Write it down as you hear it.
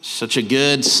Such a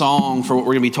good song for what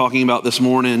we're going to be talking about this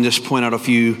morning. Just point out a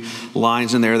few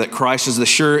lines in there that Christ is the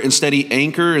sure and steady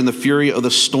anchor in the fury of the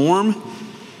storm.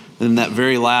 And that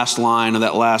very last line of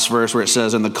that last verse where it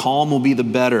says, and the calm will be the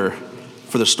better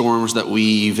for the storms that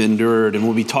we've endured. And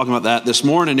we'll be talking about that this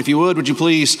morning. If you would you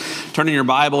please turn in your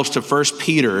Bibles to 1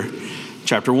 Peter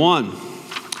chapter 1.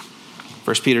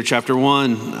 1 Peter chapter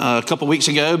 1. A couple weeks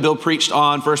ago, Bill preached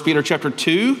on 1 Peter chapter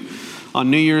 2. On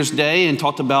New Year's Day and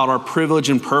talked about our privilege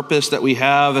and purpose that we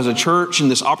have as a church and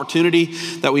this opportunity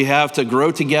that we have to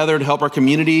grow together to help our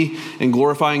community and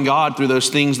glorifying God through those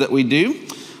things that we do.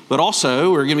 But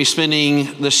also, we're going to be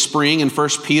spending this spring in 1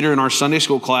 Peter in our Sunday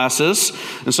school classes.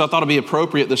 And so I thought it'd be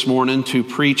appropriate this morning to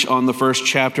preach on the first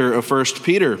chapter of 1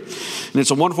 Peter. And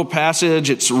it's a wonderful passage.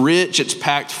 It's rich. It's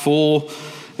packed full.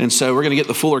 And so we're going to get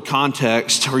the fuller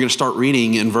context. We're going to start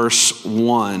reading in verse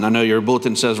 1. I know your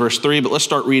bulletin says verse 3, but let's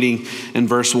start reading in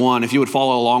verse 1. If you would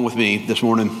follow along with me this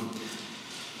morning.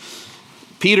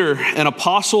 Peter, an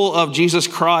apostle of Jesus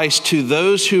Christ, to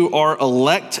those who are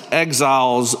elect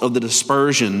exiles of the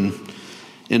dispersion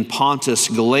in Pontus,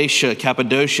 Galatia,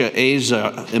 Cappadocia,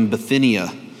 Asia, and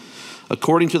Bithynia,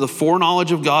 according to the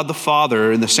foreknowledge of God the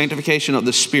Father and the sanctification of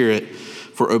the Spirit,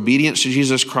 for obedience to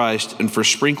Jesus Christ and for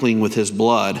sprinkling with his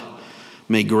blood,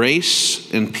 may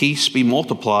grace and peace be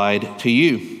multiplied to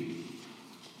you.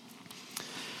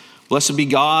 Blessed be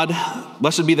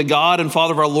the God and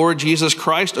Father of our Lord Jesus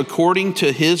Christ. According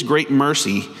to his great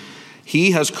mercy,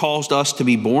 he has caused us to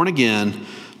be born again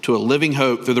to a living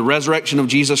hope through the resurrection of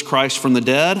Jesus Christ from the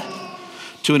dead,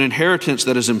 to an inheritance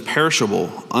that is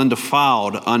imperishable,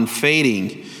 undefiled,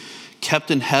 unfading, kept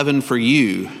in heaven for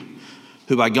you,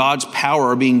 who by God's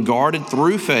power are being guarded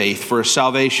through faith for a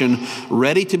salvation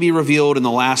ready to be revealed in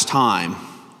the last time.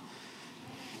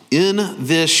 In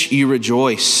this you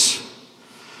rejoice,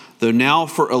 though now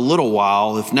for a little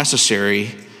while, if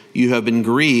necessary, you have been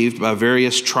grieved by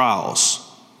various trials,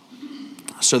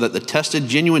 so that the tested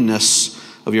genuineness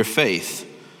of your faith,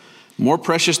 more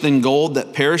precious than gold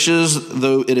that perishes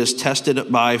though it is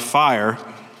tested by fire,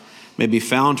 may be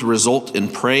found to result in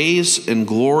praise and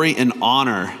glory and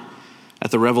honor at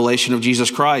the revelation of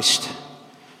Jesus Christ.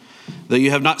 Though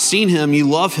you have not seen him, you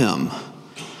love him.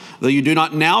 Though you do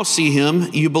not now see him,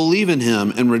 you believe in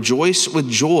him and rejoice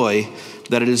with joy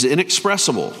that it is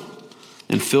inexpressible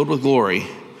and filled with glory,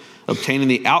 obtaining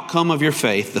the outcome of your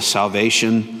faith, the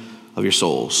salvation of your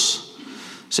souls.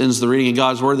 This ends the reading of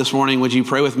God's word this morning. Would you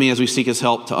pray with me as we seek his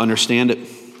help to understand it?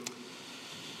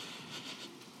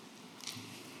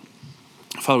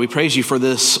 Father, we praise you for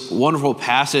this wonderful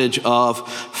passage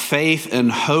of faith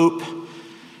and hope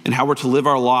and how we're to live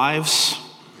our lives,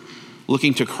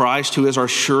 looking to Christ, who is our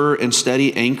sure and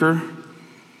steady anchor.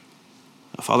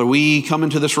 Father, we come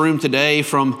into this room today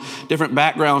from different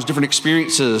backgrounds, different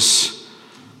experiences,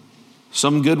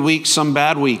 some good weeks, some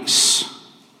bad weeks.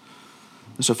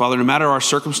 And so, Father, no matter our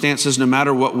circumstances, no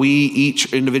matter what we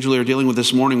each individually are dealing with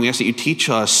this morning, we ask that you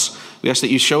teach us. We ask that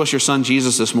you show us your son,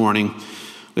 Jesus, this morning.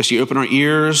 We ask you open our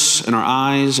ears and our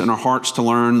eyes and our hearts to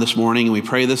learn this morning. And we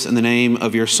pray this in the name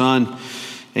of your son.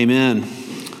 Amen.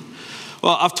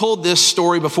 Well, I've told this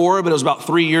story before, but it was about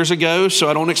 3 years ago, so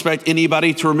I don't expect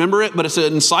anybody to remember it, but it's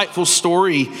an insightful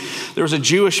story. There was a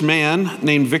Jewish man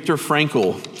named Viktor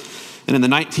Frankl, and in the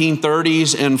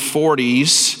 1930s and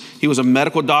 40s, he was a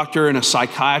medical doctor and a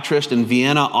psychiatrist in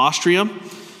Vienna, Austria.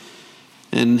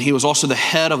 And he was also the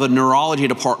head of a neurology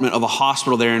department of a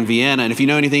hospital there in Vienna. And if you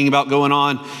know anything about going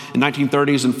on in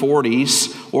 1930s and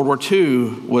 40s, World War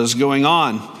II was going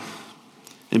on.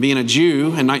 And being a Jew,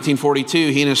 in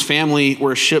 1942, he and his family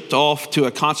were shipped off to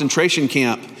a concentration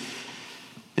camp.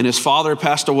 And his father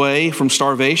passed away from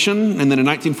starvation. And then in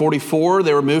 1944,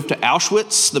 they were moved to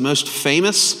Auschwitz, the most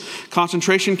famous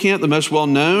concentration camp, the most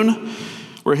well-known,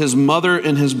 where his mother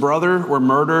and his brother were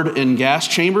murdered in gas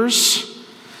chambers.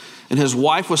 And his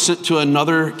wife was sent to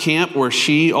another camp where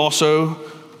she also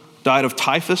died of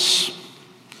typhus.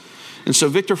 And so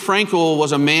Viktor Frankl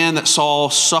was a man that saw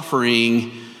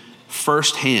suffering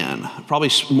firsthand, probably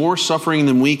more suffering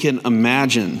than we can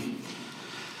imagine.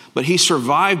 But he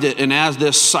survived it, and as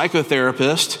this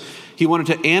psychotherapist, he wanted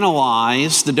to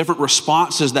analyze the different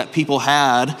responses that people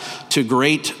had to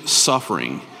great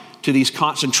suffering, to these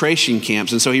concentration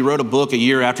camps. And so he wrote a book a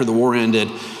year after the war ended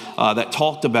that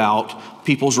talked about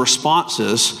people's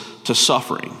responses to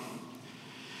suffering.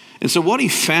 And so what he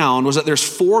found was that there's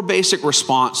 4 basic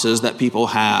responses that people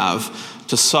have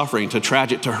to suffering, to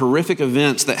tragic, to horrific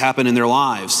events that happen in their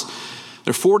lives. There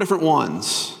are 4 different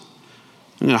ones.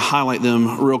 I'm going to highlight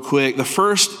them real quick. The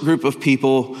first group of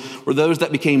people were those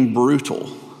that became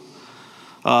brutal.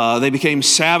 They became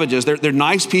savages. They're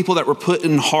nice people that were put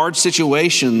in hard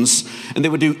situations, and they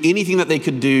would do anything that they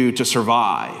could do to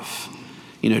survive.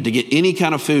 To get any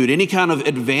kind of food, any kind of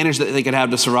advantage that they could have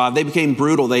to survive. They became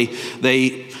brutal. They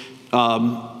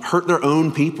hurt their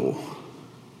own people.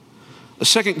 The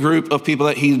second group of people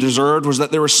that he deserved was that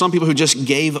there were some people who just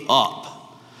gave up.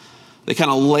 They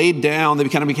kind of laid down. They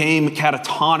kind of became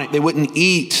catatonic. They wouldn't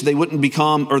eat. They would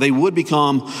become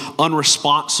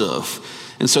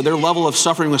unresponsive. And so their level of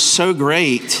suffering was so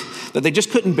great that they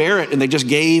just couldn't bear it, and they just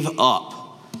gave up.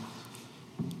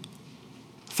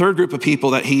 Third group of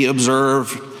people that he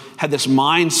observed had this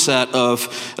mindset of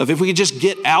if we could just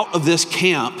get out of this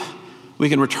camp, we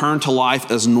can return to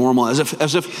life as normal, as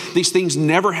if these things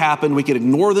never happened. We could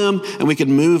ignore them and we could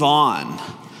move on.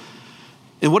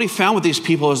 And what he found with these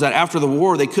people is that after the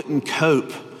war, they couldn't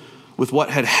cope with what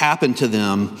had happened to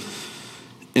them,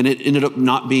 and it ended up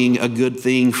not being a good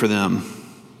thing for them.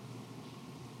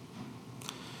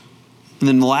 And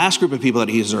then the last group of people that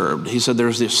he observed, he said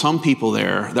there's some people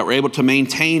there that were able to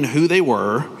maintain who they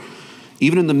were,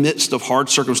 even in the midst of hard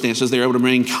circumstances. They were able to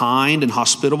remain kind and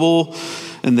hospitable,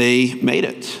 and they made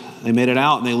it. They made it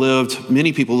out, and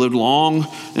many people lived long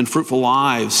and fruitful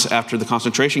lives after the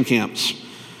concentration camps.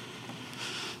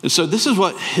 And so this is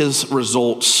what his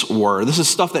results were. This is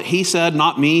stuff that he said,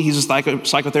 not me. He's a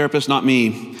psychotherapist, not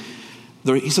me.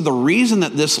 He said the reason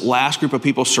that this last group of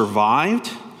people survived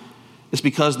is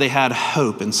because they had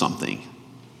hope in something.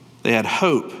 They had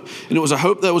hope. And it was a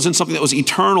hope that was in something that was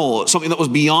eternal, something that was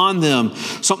beyond them,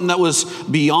 something that was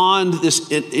beyond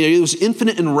this. It was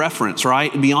infinite in reference,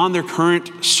 right? Beyond their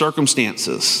current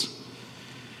circumstances.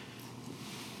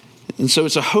 And so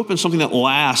it's a hope in something that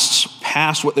lasts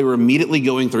past what they were immediately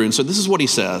going through. And so this is what he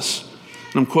says.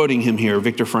 And I'm quoting him here,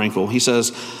 Viktor Frankl. He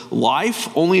says, "Life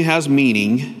only has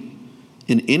meaning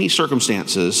in any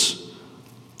circumstances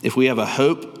if we have a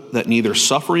hope that neither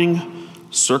suffering,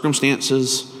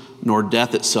 circumstances, nor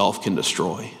death itself can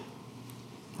destroy."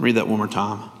 Read that one more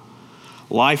time.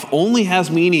 Life only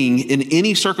has meaning in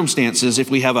any circumstances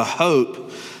if we have a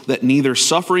hope that neither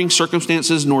suffering,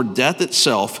 circumstances, nor death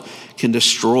itself can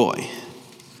destroy.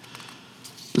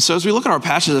 And so as we look at our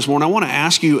passage this morning, I want to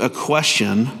ask you a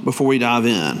question before we dive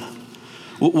in.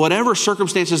 Whatever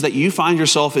circumstances that you find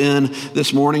yourself in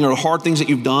this morning, or hard things that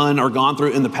you've done or gone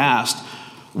through in the past,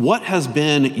 what has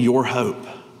been your hope?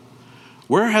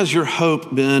 Where has your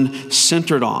hope been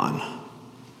centered on?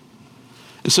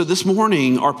 And so this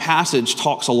morning, our passage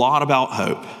talks a lot about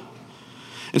hope.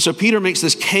 And so Peter makes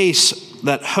this case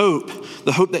that hope,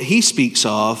 the hope that he speaks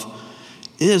of,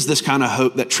 is this kind of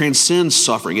hope that transcends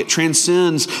suffering. It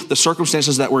transcends the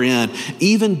circumstances that we're in,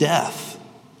 even death.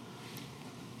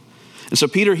 And so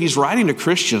Peter, he's writing to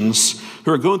Christians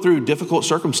who are going through difficult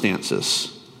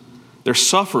circumstances. They're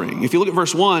suffering. If you look at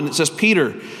verse 1, it says,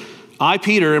 Peter, I,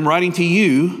 Peter, am writing to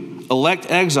you,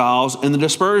 elect exiles in the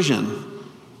dispersion.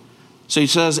 So he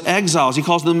says exiles. He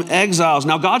calls them exiles.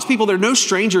 Now, God's people, they're no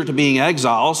stranger to being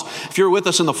exiles. If you're with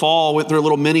us in the fall, went through a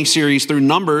little mini-series through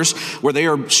Numbers where they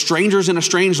are strangers in a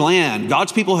strange land.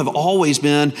 God's people have always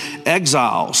been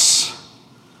exiles.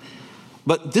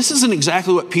 But this isn't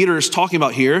exactly what Peter is talking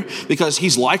about here, because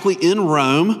he's likely in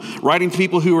Rome, writing to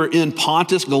people who are in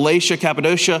Pontus, Galatia,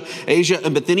 Cappadocia, Asia,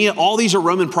 and Bithynia. All these are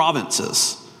Roman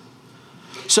provinces.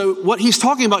 So what he's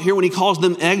talking about here when he calls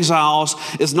them exiles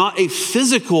is not a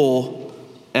physical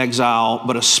exile,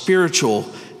 but a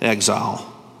spiritual exile.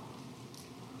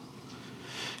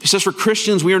 He says for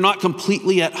Christians, we are not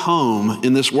completely at home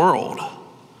in this world.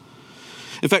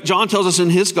 In fact, John tells us in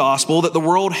his gospel that the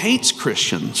world hates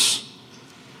Christians.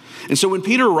 And so when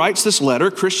Peter writes this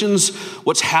letter, Christians,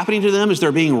 what's happening to them is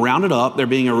they're being rounded up, they're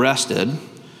being arrested.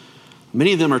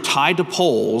 Many of them are tied to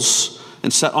poles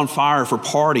and set on fire for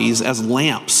parties as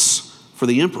lamps for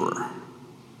the emperor.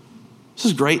 This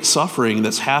is great suffering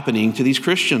that's happening to these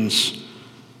Christians.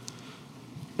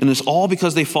 And it's all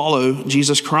because they follow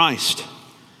Jesus Christ.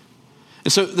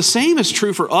 And so the same is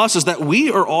true for us, is that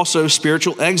we are also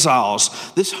spiritual exiles.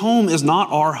 This home is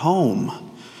not our home.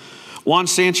 Juan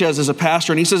Sanchez is a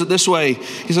pastor, and he says it this way.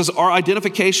 He says, our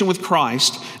identification with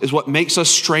Christ is what makes us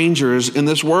strangers in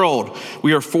this world.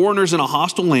 We are foreigners in a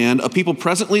hostile land, a people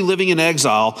presently living in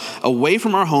exile, away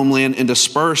from our homeland and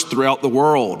dispersed throughout the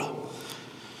world.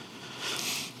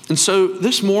 And so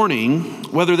this morning,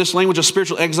 whether this language of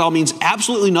spiritual exile means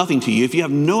absolutely nothing to you, if you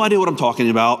have no idea what I'm talking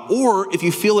about, or if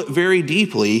you feel it very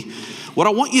deeply, what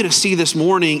I want you to see this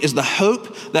morning is the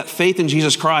hope that faith in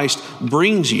Jesus Christ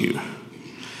brings you.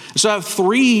 So I have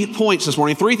 3 points this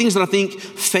morning, 3 things that I think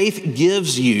faith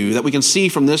gives you that we can see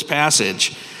from this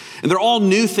passage. And they're all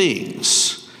new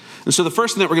things. And so the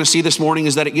first thing that we're going to see this morning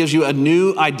is that it gives you a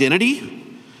new identity.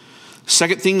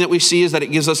 Second thing that we see is that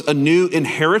it gives us a new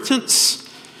inheritance.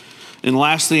 And the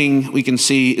last thing we can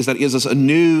see is that it gives us a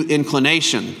new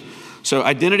inclination. So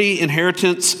identity,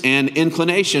 inheritance, and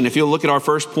inclination. If you'll look at our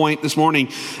first point this morning,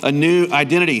 a new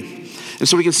identity. And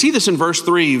so we can see this in verse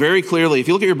 3 very clearly. If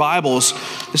you look at your Bibles,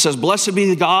 it says, "Blessed be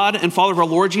the God and Father of our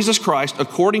Lord Jesus Christ,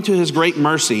 according to his great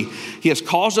mercy. He has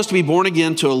caused us to be born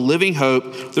again to a living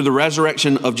hope through the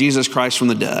resurrection of Jesus Christ from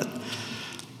the dead."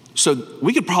 So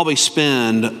we could probably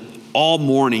spend all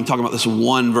morning talking about this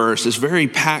one verse. It's very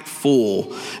packed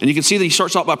full. And you can see that he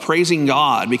starts out by praising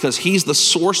God because he's the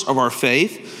source of our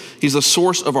faith. He's the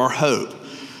source of our hope.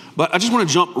 But I just want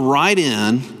to jump right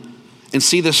in and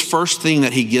see this first thing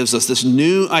that he gives us, this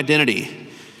new identity.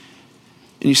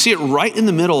 And you see it right in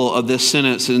the middle of this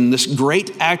sentence, and this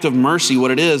great act of mercy,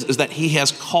 what it is that he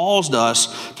has caused us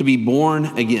to be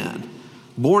born again.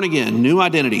 Born again, new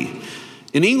identity.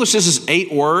 In English, this is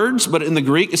 8 words, but in the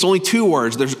Greek, it's only 2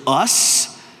 words. There's us,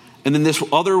 and then this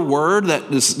other word,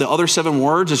 the other 7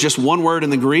 words is just one word in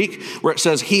the Greek, where it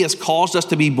says, he has caused us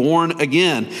to be born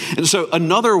again. And so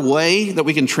another way that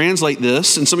we can translate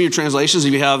this, in some of your translations,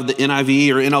 if you have the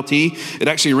NIV or NLT, it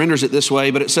actually renders it this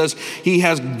way, but it says, he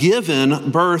has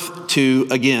given birth to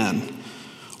again.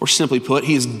 Or simply put,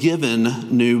 he has given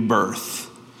new birth.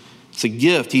 It's a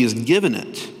gift, he has given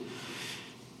it.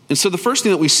 And so the first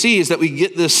thing that we see is that we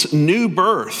get this new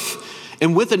birth.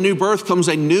 And with a new birth comes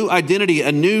a new identity,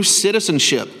 a new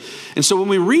citizenship. And so when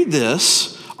we read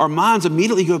this, our minds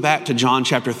immediately go back to John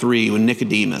chapter 3 when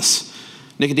Nicodemus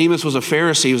was a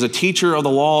Pharisee, he was a teacher of the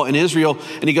law in Israel,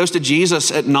 and he goes to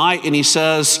Jesus at night and he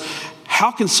says,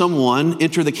 "How can someone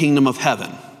enter the kingdom of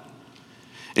heaven?"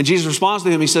 And Jesus responds to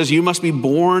him, he says, "You must be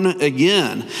born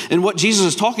again." And what Jesus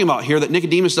is talking about here that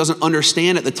Nicodemus doesn't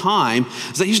understand at the time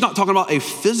is that he's not talking about a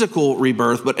physical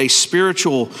rebirth, but a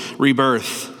spiritual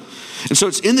rebirth. And so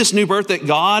it's in this new birth that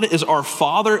God is our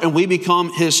Father and we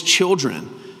become his children.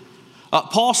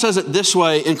 Paul says it this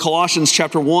way in Colossians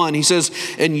chapter 1. He says,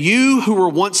 "And you who were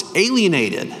once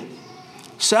alienated,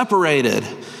 separated,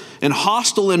 and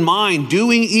hostile in mind,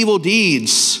 doing evil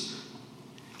deeds,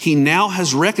 he now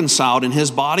has reconciled in his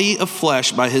body of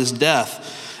flesh by his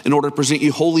death in order to present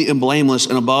you holy and blameless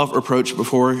and above reproach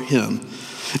before him."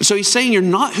 And so he's saying you're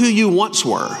not who you once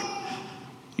were.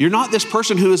 You're not this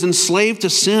person who is enslaved to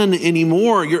sin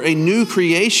anymore. You're a new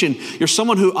creation. You're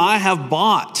someone who I have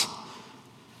bought.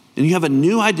 And you have a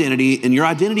new identity, and your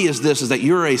identity is this, is that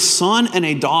you're a son and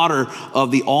a daughter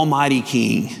of the Almighty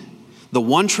King, the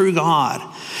one true God.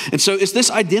 And so it's this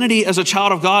identity as a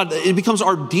child of God, it becomes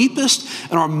our deepest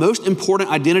and our most important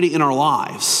identity in our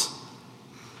lives.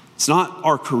 It's not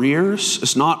our careers.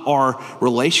 It's not our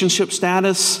relationship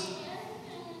status.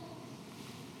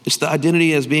 It's the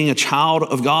identity as being a child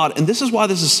of God. And this is why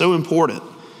this is so important.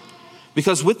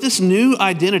 Because with this new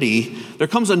identity, there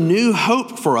comes a new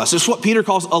hope for us. It's what Peter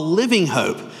calls a living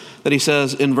hope that he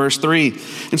says in verse 3.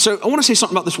 And so I want to say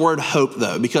something about this word hope,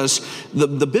 though, because the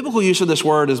biblical use of this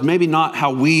word is maybe not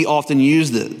how we often use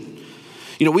it.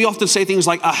 You know, we often say things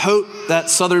like, "I hope that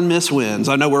Southern Miss wins."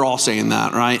 I know we're all saying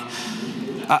that, right?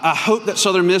 I hope that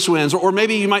Southern Miss wins. Or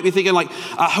maybe you might be thinking like,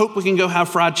 "I hope we can go have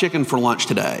fried chicken for lunch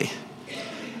today."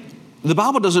 The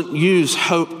Bible doesn't use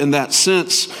hope in that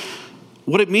sense.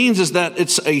 What it means is that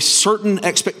it's a certain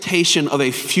expectation of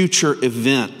a future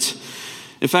event.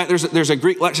 In fact, there's a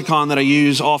Greek lexicon that I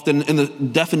use often. In the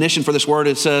definition for this word,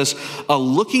 it says, "a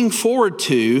looking forward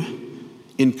to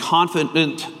in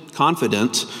confident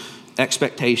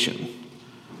expectation."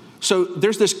 So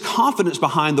there's this confidence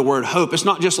behind the word hope. It's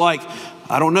not just like,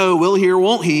 I don't know, will he or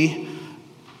won't he?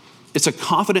 It's a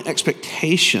confident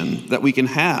expectation that we can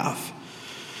have.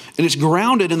 And it's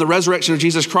grounded in the resurrection of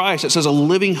Jesus Christ. It says a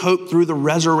living hope through the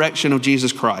resurrection of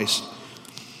Jesus Christ.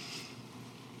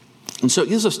 And so it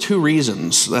gives us 2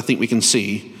 reasons that I think we can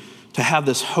see to have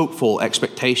this hopeful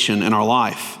expectation in our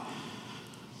life.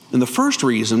 And the first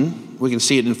reason, we can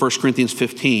see it in 1 Corinthians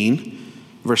 15,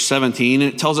 verse 17,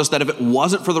 and it tells us that if it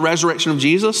wasn't for the resurrection of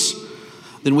Jesus,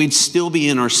 then we'd still be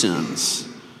in our sins.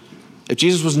 If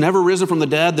Jesus was never risen from the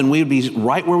dead, then we would be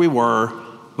right where we were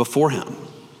before him,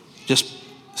 just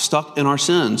stuck in our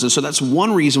sins. And so that's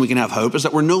one reason we can have hope, is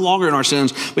that we're no longer in our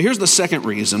sins. But here's the second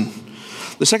reason.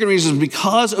 The second reason is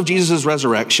because of Jesus'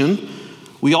 resurrection,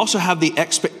 we also have the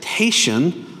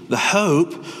expectation, the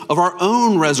hope of our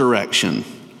own resurrection.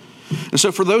 And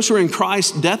so for those who are in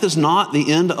Christ, death is not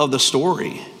the end of the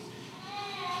story.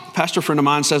 A pastor friend of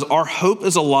mine says, our hope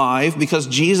is alive because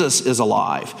Jesus is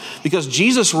alive. Because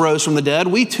Jesus rose from the dead,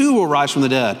 we too will rise from the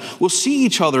dead. We'll see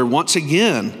each other once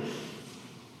again.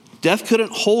 Death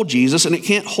couldn't hold Jesus, and it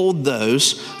can't hold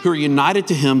those who are united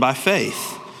to him by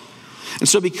faith. And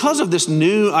so because of this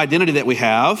new identity that we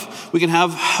can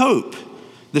have hope,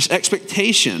 this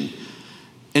expectation,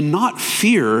 and not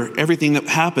fear everything that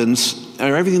happens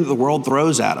or everything that the world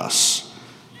throws at us.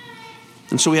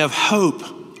 And so we have hope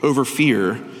over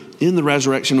fear in the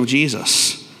resurrection of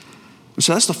Jesus. And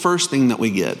so that's the first thing that we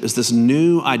get, is this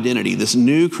new identity, this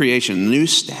new creation, new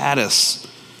status.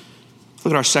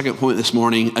 Look at our second point this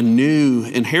morning, a new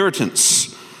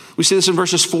inheritance. We see this in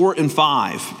verses 4 and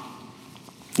 5.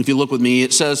 If you look with me,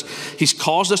 it says, he's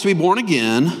caused us to be born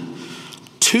again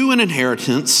to an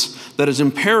inheritance that is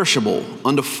imperishable,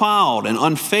 undefiled, and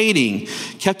unfading,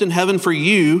 kept in heaven for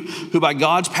you, who by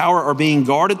God's power are being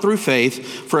guarded through faith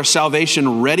for a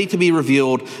salvation ready to be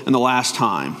revealed in the last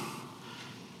time.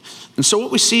 And so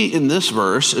what we see in this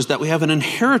verse is that we have an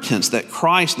inheritance that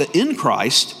in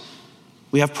Christ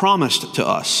we have promised to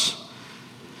us.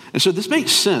 And so this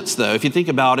makes sense, though, if you think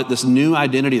about it, this new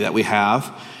identity that we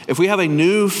have. If we have a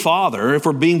new father, if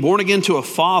we're being born again to a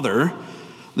father,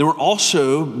 then we're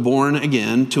also born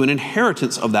again to an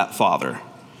inheritance of that father.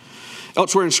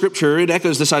 Elsewhere in Scripture, it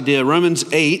echoes this idea. Romans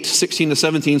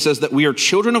 8:16-17 says that we are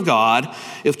children of God,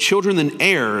 if children then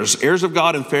heirs, heirs of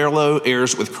God and fellow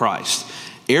heirs with Christ.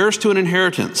 Heirs to an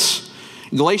inheritance.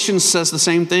 Galatians says the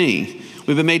same thing.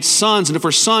 We've been made sons, and if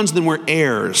we're sons, then we're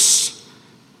heirs.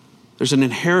 There's an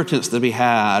inheritance to be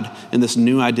had in this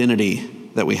new identity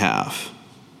that we have.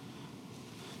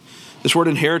 This word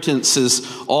inheritance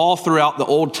is all throughout the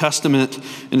Old Testament,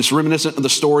 and it's reminiscent of the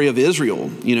story of Israel.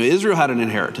 You know, Israel had an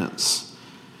inheritance.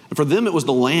 And for them, it was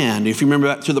the land. If you remember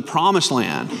back to the promised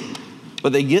land.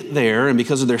 But they get there, and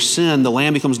because of their sin, the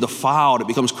land becomes defiled. It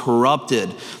becomes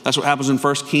corrupted. That's what happens in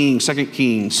 1 Kings, 2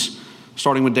 Kings,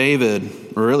 starting with David,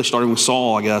 or really starting with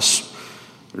Saul, I guess,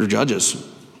 or Judges.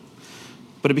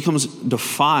 But it becomes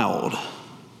defiled.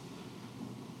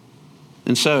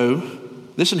 And so,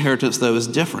 this inheritance, though, is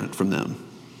different from them.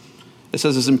 It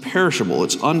says it's imperishable,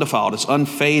 it's undefiled, it's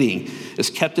unfading, it's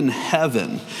kept in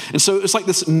heaven. And so it's like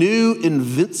this new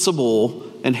invincible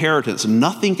inheritance.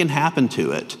 Nothing can happen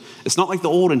to it. It's not like the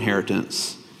old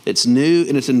inheritance. It's new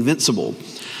and it's invincible.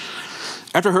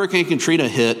 After Hurricane Katrina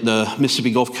hit the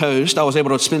Mississippi Gulf Coast, I was able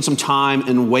to spend some time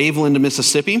in Waveland,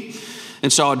 Mississippi.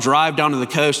 And so I'd drive down to the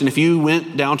coast, and if you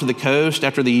went down to the coast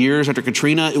after the years after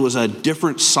Katrina, it was a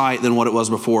different sight than what it was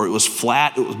before. It was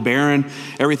flat, it was barren,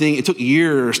 everything. It took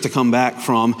years to come back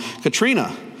from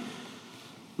Katrina.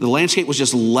 The landscape was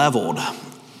just leveled.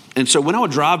 And so when I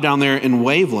would drive down there in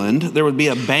Waveland, there would be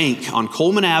a bank on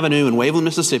Coleman Avenue in Waveland,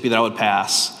 Mississippi that I would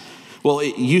pass. Well,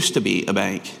 it used to be a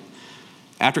bank.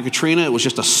 After Katrina, it was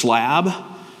just a slab,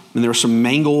 and there was some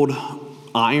mangled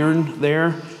iron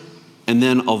there, and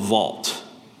then a vault.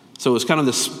 So it was kind of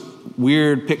this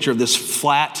weird picture of this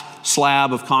flat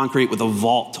slab of concrete with a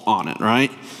vault on it,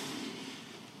 right?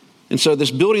 And so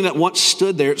this building that once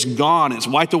stood there, it's gone. It's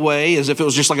wiped away as if it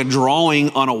was just like a drawing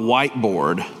on a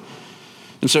whiteboard.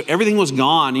 And so everything was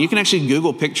gone. You can actually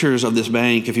Google pictures of this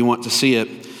bank if you want to see it.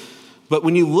 But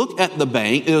when you look at the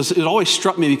bank, it always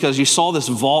struck me because you saw this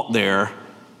vault there,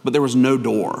 but there was no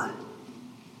door.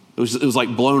 It was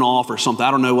like blown off or something.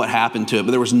 I don't know what happened to it,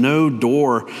 but there was no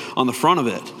door on the front of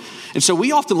it. And so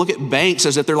we often look at banks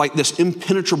as if they're like this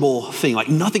impenetrable thing, like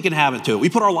nothing can happen to it. We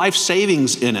put our life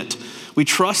savings in it. We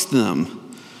trust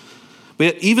them. But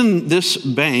yet even this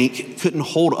bank couldn't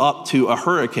hold up to a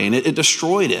hurricane. It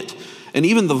destroyed it. And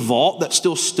even the vault that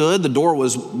still stood, the door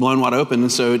was blown wide open,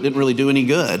 and so it didn't really do any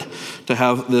good to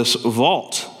have this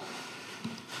vault.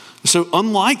 So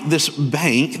unlike this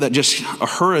bank that just a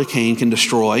hurricane can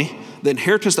destroy, the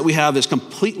inheritance that we have is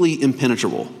completely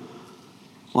impenetrable.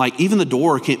 Like even the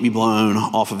door can't be blown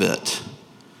off of it.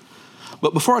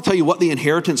 But before I tell you what the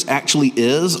inheritance actually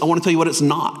is, I want to tell you what it's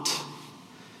not.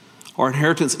 Our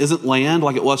inheritance isn't land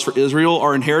like it was for Israel.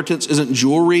 Our inheritance isn't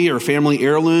jewelry or family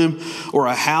heirloom or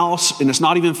a house, and it's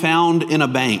not even found in a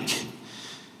bank.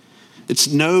 It's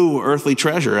no earthly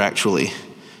treasure, actually.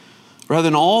 Rather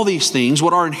than all these things,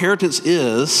 what our inheritance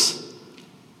is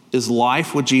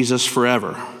life with Jesus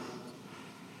forever.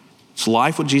 It's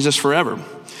life with Jesus forever.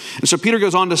 And so Peter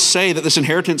goes on to say that this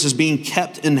inheritance is being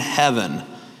kept in heaven.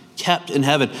 Kept in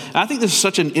heaven. And I think this is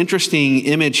such an interesting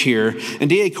image here. And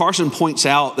D.A. Carson points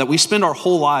out that we spend our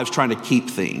whole lives trying to keep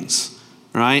things,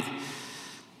 right?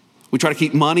 We try to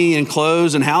keep money and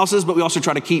clothes and houses, but we also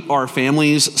try to keep our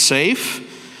families safe.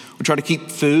 We try to keep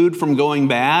food from going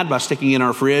bad by sticking it in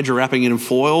our fridge or wrapping it in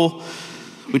foil.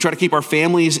 We try to keep our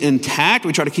families intact.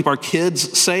 We try to keep our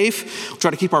kids safe. We try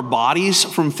to keep our bodies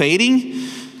from fading.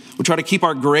 We try to keep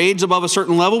our grades above a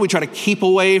certain level. We try to keep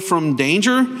away from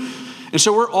danger. And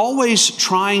so we're always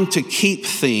trying to keep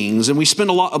things, and we spend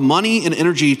a lot of money and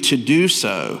energy to do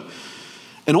so.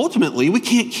 And ultimately, we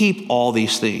can't keep all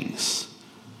these things.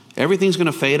 Everything's going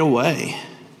to fade away.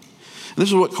 And this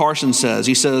is what Carson says.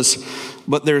 He says,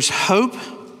 but there's hope,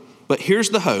 but here's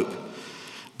the hope.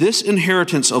 This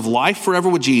inheritance of life forever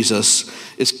with Jesus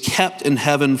is kept in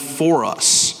heaven for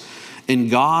us, and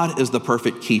God is the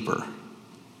perfect keeper.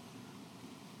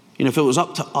 You know, if it was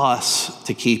up to us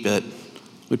to keep it,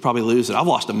 we'd probably lose it. I've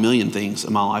lost a million things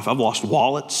in my life. I've lost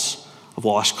wallets. I've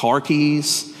lost car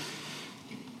keys.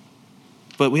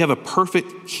 But we have a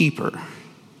perfect keeper.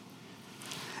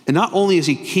 And not only is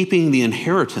he keeping the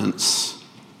inheritance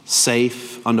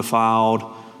safe, undefiled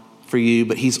for you,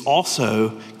 but he's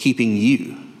also keeping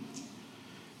you.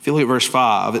 If you look at verse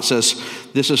 5, it says,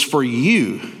 this is for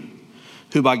you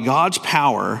who by God's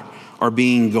power are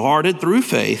being guarded through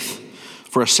faith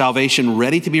for a salvation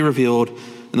ready to be revealed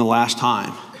in the last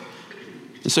time.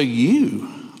 And so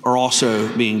you are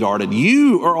also being guarded.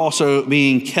 You are also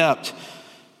being kept,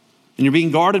 and you're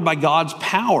being guarded by God's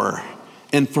power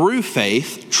and through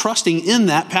faith, trusting in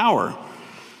that power.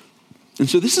 And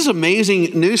so this is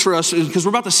amazing news for us because we're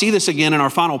about to see this again in our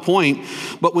final point.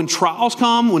 But when trials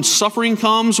come, when suffering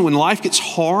comes, when life gets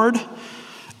hard,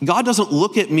 God doesn't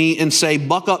look at me and say,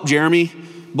 buck up, Jeremy,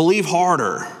 believe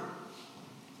harder.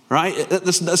 Right?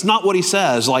 That's not what he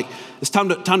says. Like, it's time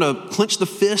to clench the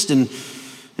fist and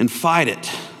fight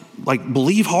it. Like,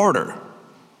 believe harder.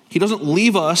 He doesn't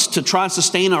leave us to try and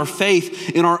sustain our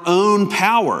faith in our own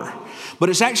power. But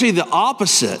it's actually the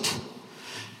opposite.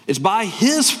 It's by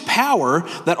his power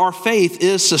that our faith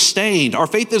is sustained. Our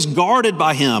faith is guarded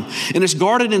by him. And it's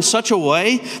guarded in such a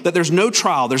way that there's no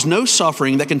trial, there's no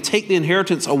suffering that can take the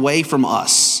inheritance away from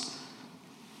us.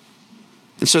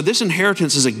 And so this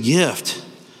inheritance is a gift.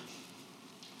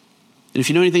 And if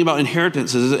you know anything about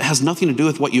inheritances, it has nothing to do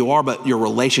with what you are, but your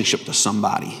relationship to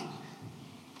somebody.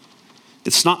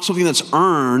 It's not something that's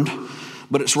earned,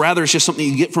 but it's just something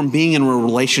you get from being in a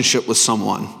relationship with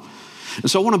someone. And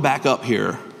so I want to back up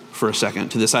here for a second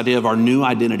to this idea of our new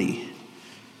identity.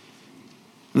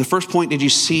 In the first point, did you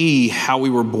see how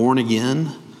we were born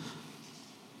again?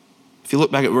 If you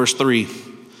look back at verse 3,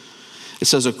 it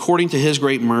says, according to his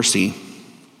great mercy,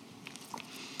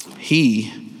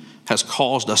 he has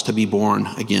caused us to be born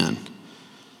again.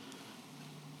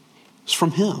 It's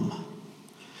from him.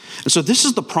 And so this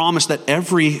is the promise that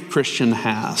every Christian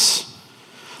has.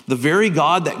 The very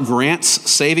God that grants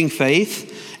saving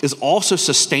faith is also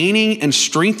sustaining and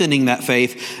strengthening that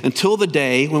faith until the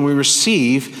day when we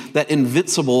receive that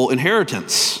invincible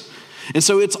inheritance. And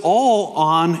so it's all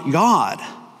on God.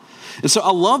 And so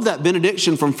I love that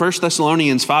benediction from 1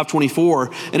 Thessalonians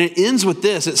 5:24, and it ends with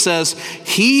this. It says,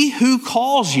 he who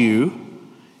calls you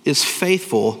is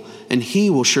faithful, and he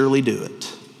will surely do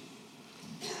it.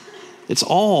 It's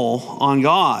all on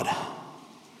God.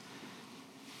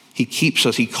 He keeps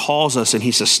us, he calls us, and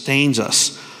he sustains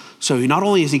us. So not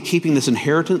only is he keeping this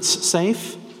inheritance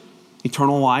safe,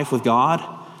 eternal life with God,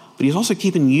 but he's also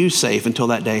keeping you safe until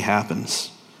that day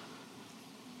happens.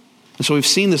 And so we've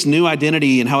seen this new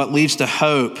identity and how it leads to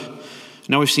hope.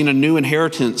 Now we've seen a new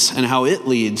inheritance and how it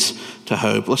leads to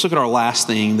hope. Let's look at our last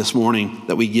thing this morning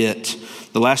that we get.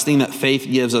 The last thing that faith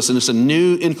gives us, and it's a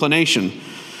new inclination.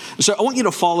 So I want you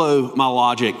to follow my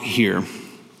logic here.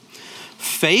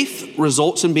 Faith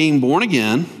results in being born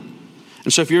again.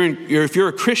 And so if you're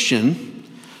a Christian,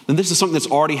 then this is something that's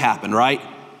already happened, right?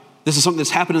 This is something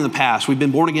that's happened in the past. We've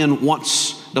been born again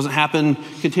once. It doesn't happen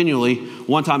continually.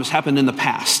 One time it's happened in the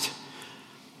past.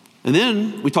 And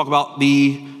then we talk about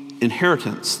the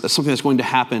inheritance. That's something that's going to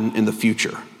happen in the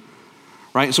future,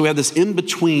 right? So we have this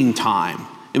in-between time,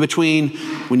 in between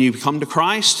when you come to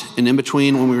Christ and in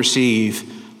between when we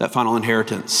receive that final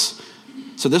inheritance.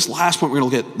 So this last point, we're going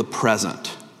to look at the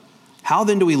present. How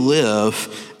then do we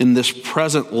live in this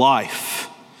present life?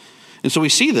 And so we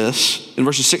see this in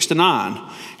verses 6 to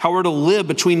 9, how we're to live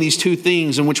between these two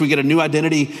things in which we get a new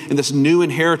identity and this new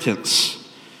inheritance.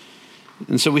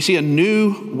 And so we see a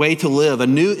new way to live, a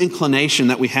new inclination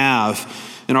that we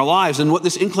have in our lives. And what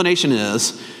this inclination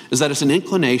is that it's an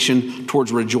inclination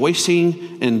towards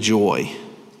rejoicing and joy.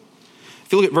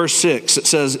 If you look at verse 6, it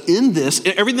says, in this,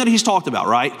 everything that he's talked about,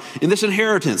 right? In this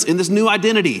inheritance, in this new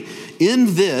identity,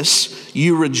 in this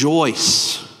you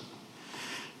rejoice.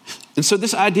 And so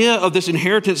this idea of this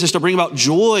inheritance is to bring about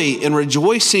joy and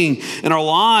rejoicing in our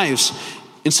lives.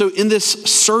 And so in this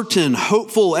certain,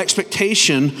 hopeful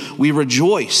expectation, we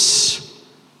rejoice.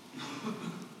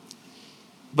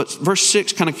 But verse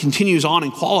 6 kind of continues on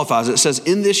and qualifies it. It says,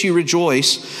 in this you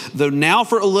rejoice, though now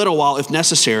for a little while, if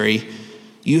necessary,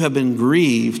 you have been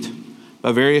grieved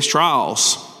by various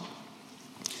trials.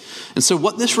 And so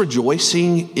what this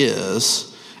rejoicing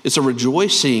is It's a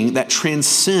rejoicing that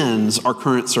transcends our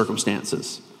current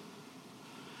circumstances.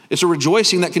 It's a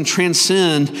rejoicing that can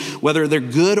transcend whether they're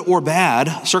good or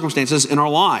bad circumstances in our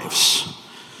lives.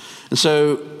 And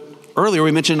so earlier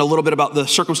we mentioned a little bit about the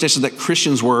circumstances that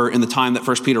Christians were in the time that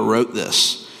 1 Peter wrote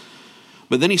this.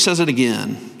 But then he says it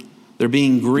again. They're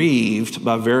being grieved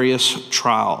by various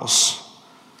trials.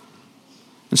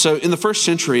 And so in the first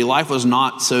century, life was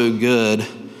not so good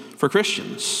for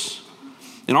Christians.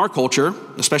 In our culture,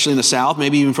 especially in the South,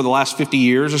 maybe even for the last 50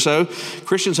 years or so,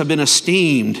 Christians have been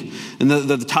esteemed. And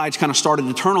the tides kind of started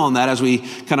to turn on that as we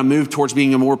kind of moved towards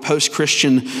being a more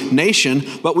post-Christian nation.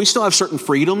 But we still have certain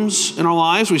freedoms in our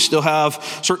lives. We still have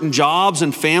certain jobs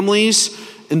and families.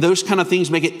 And those kind of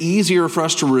things make it easier for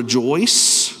us to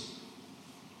rejoice.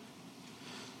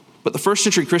 But the first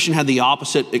century Christian had the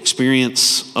opposite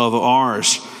experience of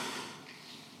ours.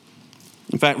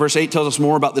 In fact, verse 8 tells us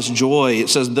more about this joy. It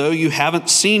says, though you haven't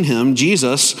seen him,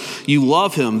 Jesus, you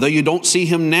love him. Though you don't see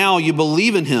him now, you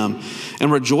believe in him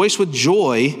and rejoice with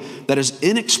joy that is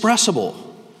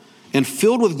inexpressible and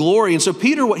filled with glory. And so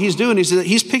Peter, what he's doing is that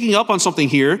he's picking up on something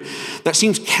here that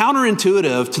seems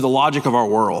counterintuitive to the logic of our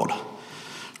world.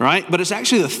 Right? But it's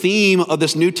actually the theme of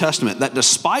this New Testament, that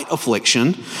despite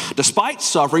affliction, despite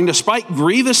suffering, despite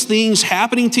grievous things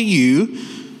happening to you,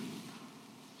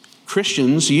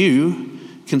 Christians, you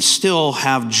can still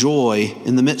have joy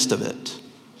in the midst of it.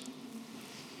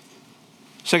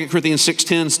 2 Corinthians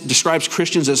 6:10 describes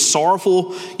Christians as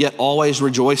sorrowful, yet always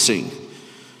rejoicing.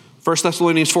 1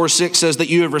 Thessalonians 4:6 says that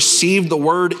you have received the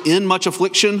word in much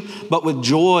affliction, but with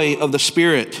joy of the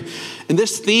Spirit. And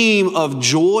this theme of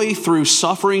joy through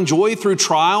suffering, joy through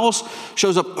trials,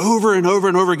 shows up over and over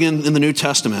and over again in the New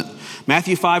Testament.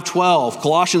 Matthew 5:12,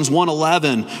 Colossians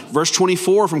 1:11, verse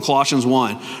 24 from Colossians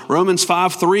 1, Romans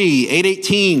 5:3,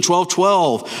 8:18,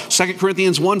 12:12, 2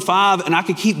 Corinthians 1:5, and I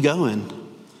could keep going.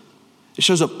 It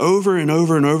shows up over and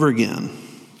over and over again.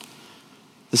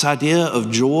 This idea of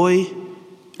joy,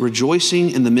 rejoicing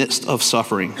in the midst of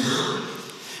suffering.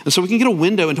 And so we can get a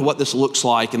window into what this looks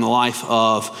like in the life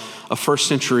of a first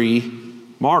century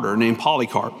martyr named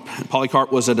Polycarp.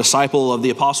 Polycarp was a disciple of the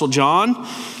Apostle John.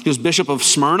 He was bishop of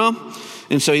Smyrna.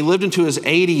 And so he lived into his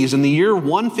 80s. In the year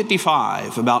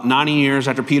 155, about 90 years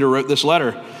after Peter wrote this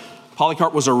letter,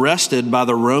 Polycarp was arrested by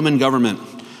the Roman government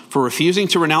for refusing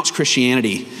to renounce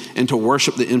Christianity and to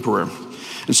worship the emperor.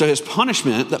 And so his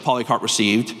punishment that Polycarp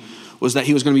received was that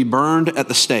he was going to be burned at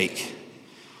the stake.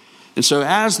 And so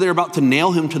as they're about to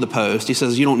nail him to the post, he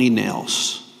says, you don't need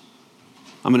nails.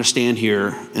 I'm going to stand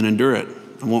here and endure it.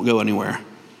 I won't go anywhere.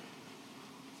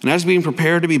 And as being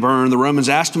prepared to be burned, the Romans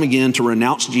asked him again to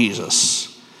renounce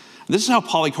Jesus. And this is how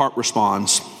Polycarp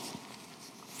responds.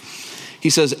 He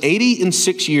says,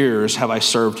 86 years have I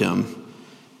served him,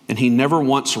 and he never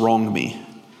once wronged me.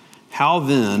 How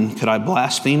then could I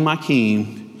blaspheme my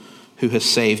king who has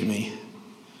saved me?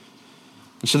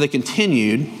 And so they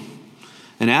continued,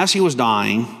 and as he was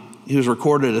dying, he was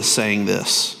recorded as saying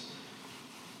this.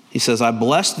 He says, I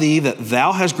bless thee that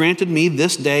thou hast granted me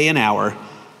this day and hour,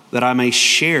 that I may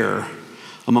share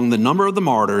among the number of the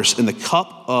martyrs in the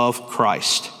cup of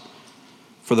Christ,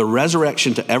 for the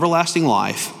resurrection to everlasting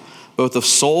life, both of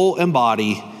soul and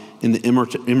body, in the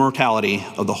immortality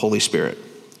of the Holy Spirit.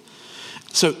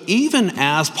 So even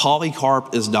as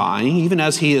Polycarp is dying, even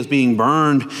as he is being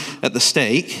burned at the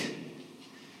stake,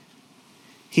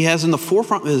 he has in the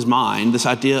forefront of his mind this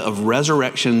idea of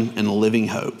resurrection and living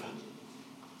hope.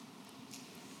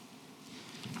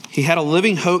 He had a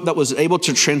living hope that was able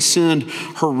to transcend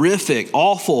horrific,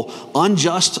 awful,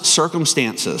 unjust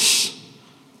circumstances.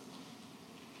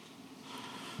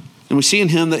 And we see in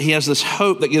him that he has this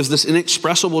hope that gives this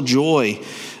inexpressible joy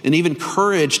and even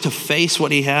courage to face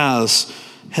what he has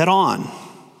head on.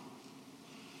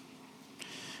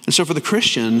 And so for the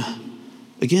Christian,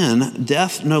 again,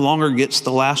 death no longer gets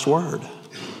the last word.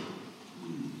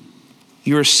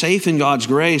 You are safe in God's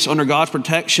grace, under God's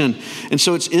protection. And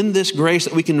so it's in this grace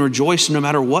that we can rejoice no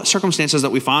matter what circumstances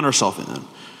that we find ourselves in.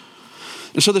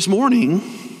 And so this morning,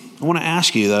 I want to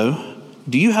ask you though,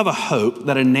 do you have a hope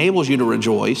that enables you to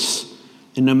rejoice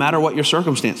in no matter what your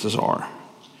circumstances are?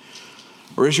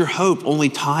 Or is your hope only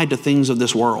tied to things of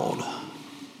this world?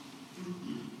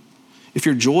 If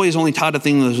your joy is only tied to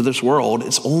things of this world,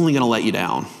 it's only going to let you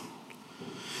down.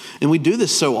 And we do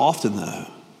this so often though.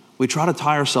 We try to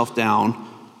tie ourselves down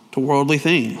to worldly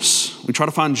things. We try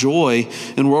to find joy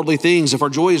in worldly things. If our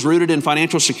joy is rooted in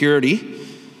financial security,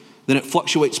 then it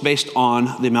fluctuates based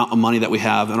on the amount of money that we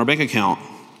have in our bank account.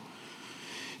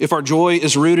 If our joy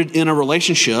is rooted in a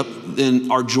relationship,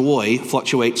 then our joy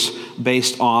fluctuates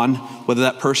based on whether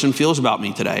that person feels about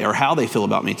me today or how they feel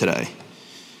about me today.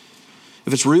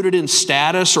 If it's rooted in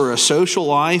status or a social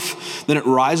life, then it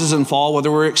rises and falls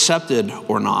whether we're accepted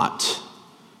or not.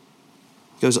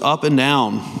 It goes up and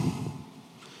down.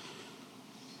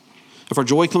 If our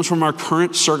joy comes from our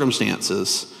current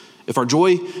circumstances, if our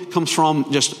joy comes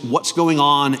from just what's going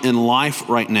on in life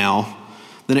right now,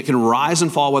 then it can rise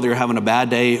and fall whether you're having a bad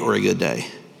day or a good day.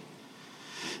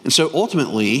 And so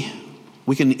ultimately,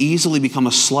 we can easily become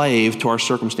a slave to our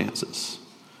circumstances,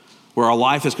 where our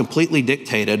life is completely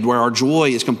dictated, where our joy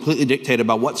is completely dictated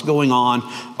by what's going on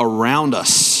around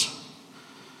us.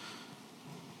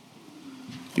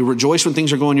 You rejoice when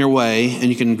things are going your way, and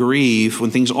you can grieve when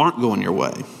things aren't going your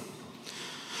way.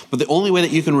 But the only way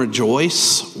that you can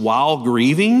rejoice while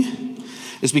grieving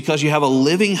is because you have a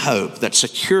living hope that's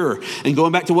secure. And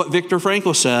going back to what Viktor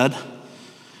Frankl said,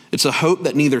 it's a hope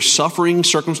that neither suffering,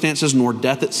 circumstances, nor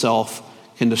death itself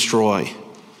can destroy.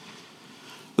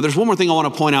 But there's one more thing I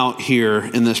want to point out here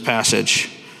in this passage,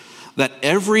 that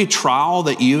every trial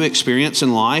that you experience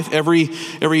in life, every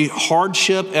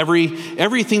hardship,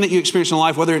 everything that you experience in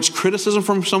life, whether it's criticism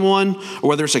from someone or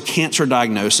whether it's a cancer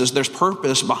diagnosis, there's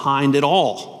purpose behind it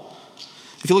all.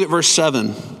 If you look at verse 7,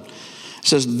 it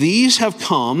says, "These have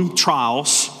come,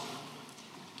 trials,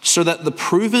 so that the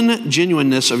proven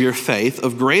genuineness of your faith,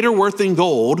 of greater worth than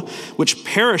gold, which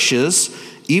perishes,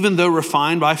 even though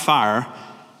refined by fire,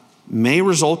 may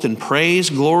result in praise,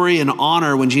 glory, and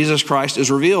honor when Jesus Christ is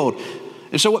revealed."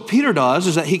 And so what Peter does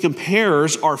is that he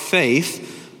compares our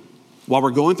faith while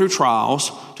we're going through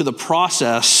trials to the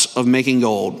process of making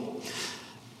gold.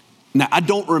 Now, I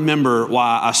don't remember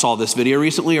why I saw this video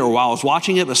recently or while I was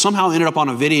watching it, but somehow I ended up on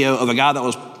a video of a guy that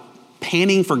was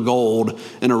panning for gold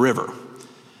in a river.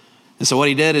 And so what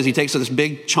he did is he takes this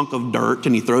big chunk of dirt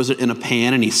and he throws it in a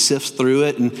pan and he sifts through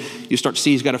it, and you start to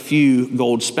see he's got a few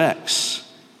gold specks.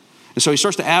 And so he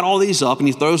starts to add all these up and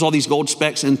he throws all these gold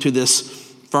specks into this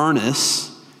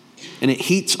furnace, and it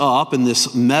heats up and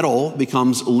this metal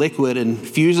becomes liquid and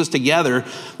fuses together.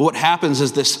 What happens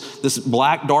is this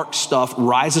black dark stuff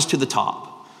rises to the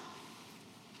top,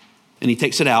 and he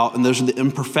takes it out, and those are the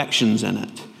imperfections in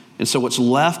it. And so what's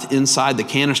left inside the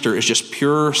canister is just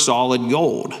pure solid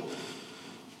gold.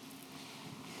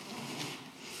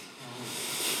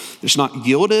 It's not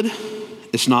gilded.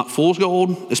 It's not fool's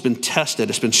gold. It's been tested.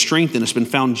 It's been strengthened. It's been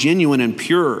found genuine and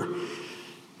pure.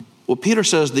 Well, Peter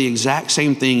says the exact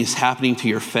same thing is happening to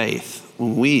your faith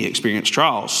when we experience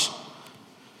trials.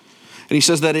 And he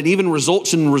says that it even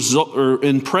results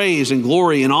in praise and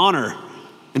glory and honor.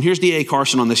 And here's D.A.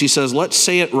 Carson on this. He says, let's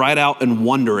say it right out and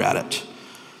wonder at it.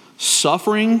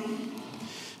 Suffering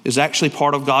is actually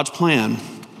part of God's plan,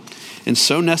 and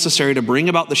so necessary to bring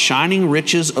about the shining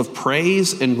riches of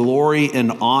praise and glory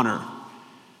and honor.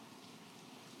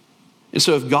 And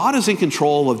so if God is in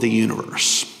control of the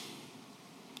universe,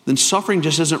 then suffering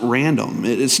just isn't random.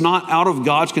 It's not out of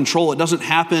God's control. It doesn't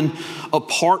happen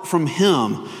apart from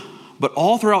Him. But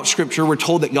all throughout Scripture, we're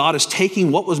told that God is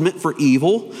taking what was meant for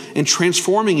evil and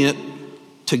transforming it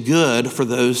to good for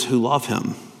those who love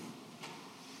Him.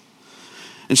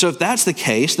 And so if that's the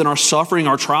case, then our suffering,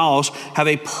 our trials have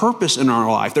a purpose in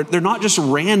our life. They're not just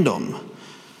random.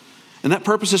 And that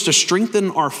purpose is to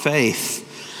strengthen our faith.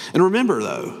 And remember,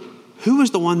 though, who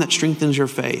is the one that strengthens your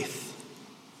faith?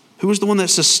 Who is the one that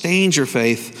sustains your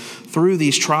faith through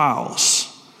these trials?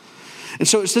 And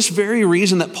so it's this very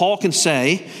reason that Paul can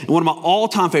say, in one of my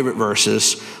all-time favorite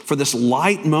verses, for this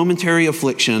light momentary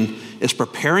affliction is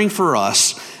preparing for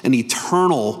us an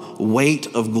eternal weight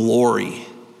of glory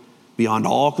beyond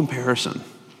all comparison.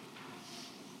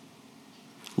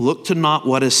 Look to not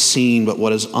what is seen, but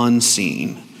what is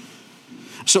unseen.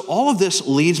 So all of this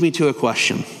leads me to a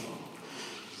question.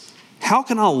 How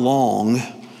can I long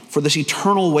for this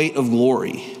eternal weight of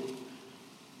glory?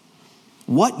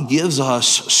 What gives us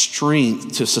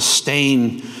strength to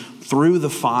sustain through the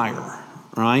fire,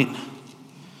 right?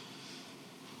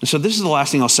 And so this is the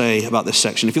last thing I'll say about this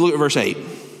section. If you look at verse 8,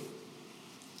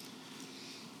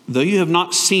 though you have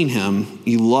not seen him,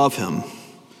 you love him.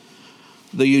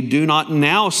 Though you do not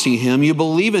now see him, you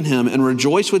believe in him and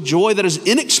rejoice with joy that is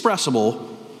inexpressible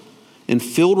and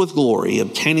filled with glory,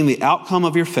 obtaining the outcome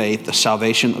of your faith, the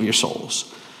salvation of your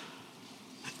souls.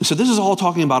 And so this is all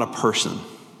talking about a person.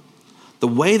 The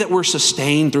way that we're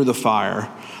sustained through the fire,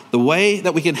 the way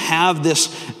that we can have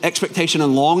this expectation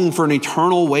and longing for an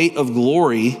eternal weight of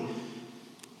glory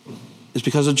is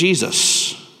because of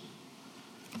Jesus.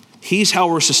 He's how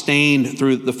we're sustained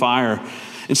through the fire.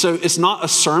 And so it's not a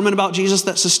sermon about Jesus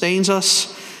that sustains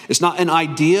us. It's not an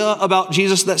idea about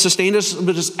Jesus that sustains us,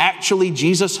 but it's actually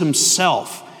Jesus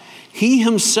himself. He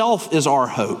himself is our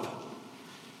hope.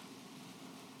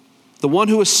 the one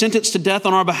who was sentenced to death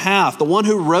on our behalf, the one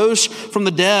who rose from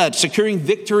the dead, securing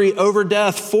victory over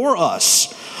death for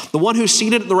us, the one who's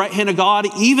seated at the right hand of God,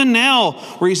 even now,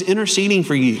 where he's interceding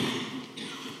for you.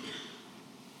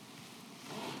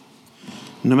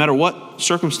 No matter what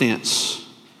circumstance,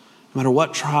 no matter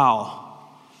what trial,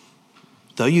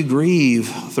 though you grieve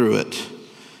through it,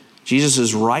 Jesus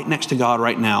is right next to God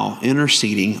right now,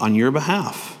 interceding on your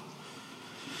behalf.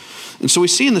 And so we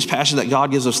see in this passage that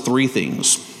God gives us three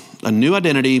things: a new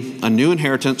identity, a new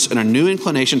inheritance, and a new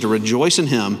inclination to rejoice in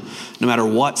him no matter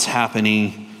what's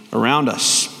happening around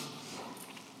us.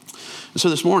 And so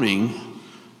this morning,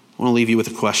 I want to leave you with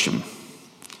a question.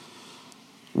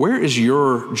 Where is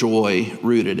your joy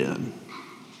rooted in?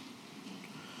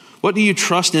 What do you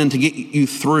trust in to get you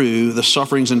through the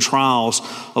sufferings and trials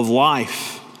of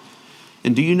life?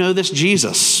 And do you know this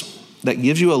Jesus that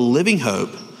gives you a living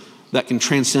hope that can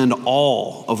transcend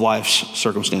all of life's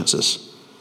circumstances?